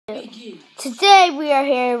Today we are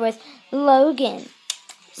here with Logan,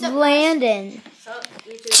 Landon,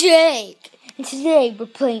 Jake, and today we're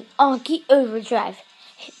playing Anki Overdrive,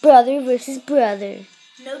 brother versus brother.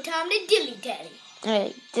 No time to dilly-dally.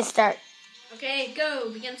 Alright, just start. Okay, go.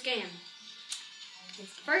 Begin scan.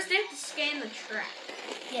 First, they have to scan the track.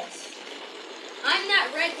 Yes. I'm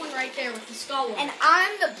that red one right there with the skull one. And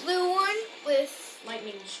I'm the blue one with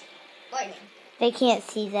lightning. They can't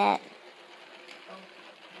see that.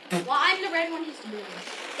 Well, I'm the red one, he's the blue one.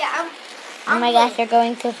 Yeah, Oh my gosh, they're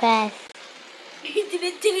going so fast. Hey,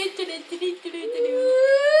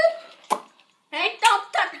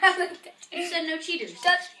 don't touch that. You said no cheaters.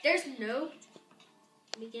 There's no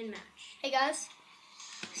begin match. Hey guys.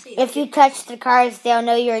 If you touch the cards, they'll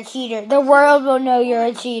know you're a cheater. The world will know you're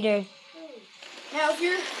a cheater. Now, if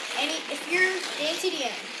you're Nancy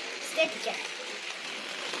DM, Stick Jack,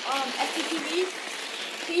 FTTV,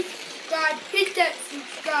 please hit that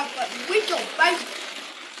subscribe button. We go, bye.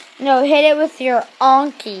 No, hit it with your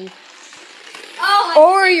Anki. Oh,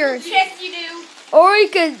 or your. Yes, you do. Or you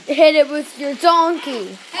could hit it with your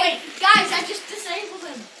donkey. Hey, guys, I just disabled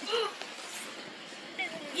him.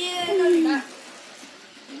 Yeah, no, you're not.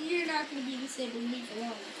 You're not going to be disabled me for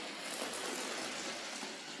long.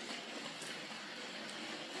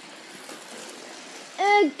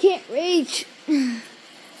 I can't reach.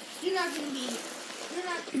 You're not going to be. You're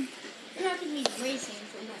not going to be racing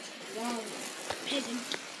for much long.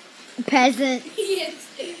 Peasant. Yes,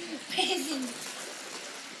 peasant.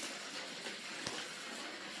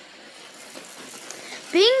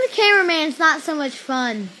 Being the cameraman is not so much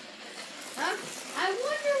fun. Huh? I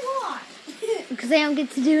wonder why. Because they don't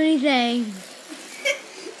get to do anything.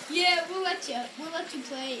 Yeah, we'll let you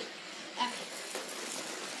play after.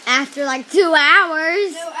 After like 2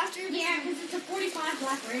 hours. No, after. Yeah, because it's a 45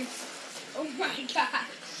 lap race. Oh my gosh.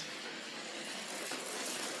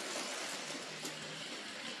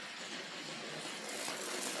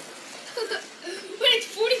 When it's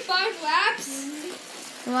 45 laps?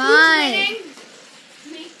 Why? Who's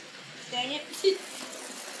winning? Me. Dang it.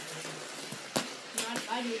 Not if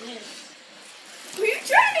I do this. Who are you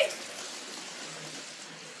trying to?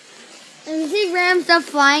 And you see random stuff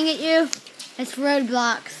flying at you? It's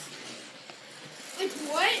roadblocks. It's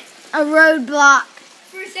what? A roadblock.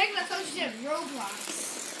 For a second I thought you said Roblox.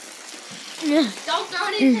 Don't throw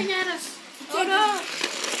anything at us. Oh no.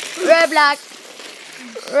 Roadblock.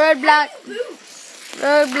 Roadblock.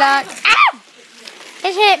 Roadblock. Ow!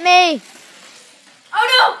 It hit me. Oh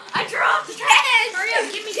no! I dropped the track. Yes! Hurry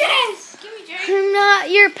up! Give me Yes! Jake. Give me Jake. I'm not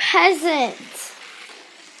your peasant.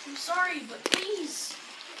 I'm sorry, but please.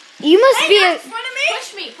 You must Hey, be not in a... front of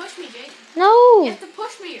me. Push me, Jake. No. You have to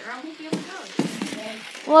push me or I won't be able to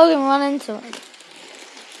go. Logan, run into it.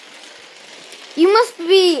 You must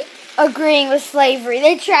be agreeing with slavery.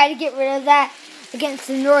 They try to get rid of that against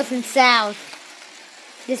the North and South.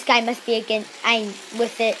 This guy must be against. I'm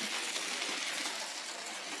with it.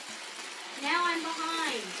 Now I'm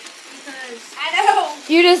behind because I know.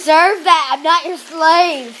 You deserve that. I'm not your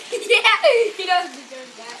slave. Yeah, he does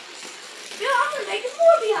deserve that. No, I'm gonna make him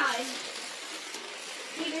more behind.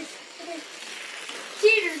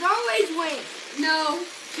 Cheaters always win. no,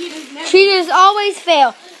 cheaters never. Cheaters always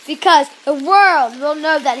fail because the world will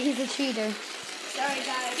know that he's a cheater. Sorry,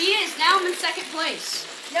 guys. He is. Now I'm in second place.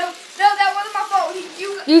 No, that wasn't my fault.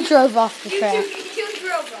 You drove off the track. You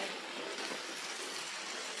drove right.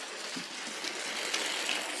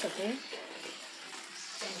 Okay.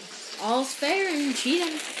 All's fair in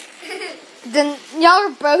cheating. Then y'all are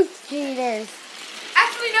both cheaters.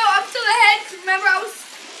 Actually, no, I'm still ahead. Remember, I was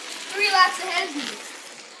 3 laps ahead of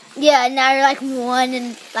you. Yeah, now you're like 1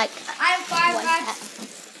 and like. I am 5 1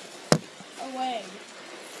 laps away.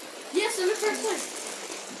 Yes, I'm in first place.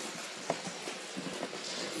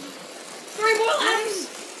 3 more laps.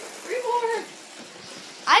 3 more.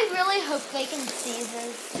 I really hope they can see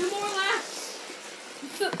this. 2 more laps.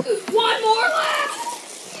 1 more lap.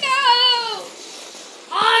 No!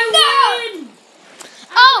 I win.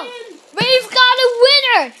 Oh, we've got a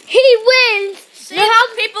winner. He wins. See, Know how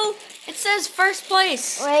look, people, it says first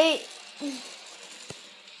place. Wait.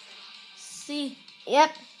 See.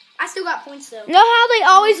 Yep. I still got points, though. Know how they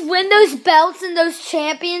always win those belts and those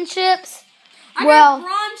championships? I Well, got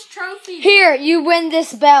bronze trophy. here, you win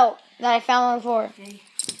this belt that I found on the floor.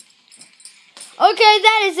 Okay,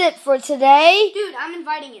 that is it for today. Dude, I'm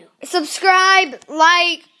inviting you. Subscribe,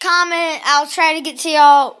 like, comment. I'll try to get to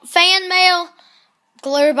y'all. Fan mail,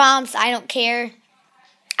 glitter bombs, I don't care.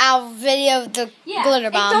 I'll video the glitter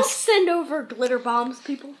and don't bombs. send over glitter bombs,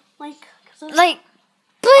 people. Like, Like,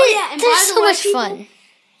 but Oh, yeah, and they're by the so way, much people- fun.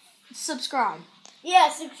 subscribe. Yeah,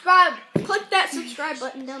 subscribe. Click that subscribe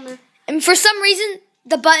button down there. And for some reason,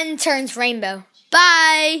 the button turns rainbow.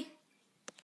 Bye.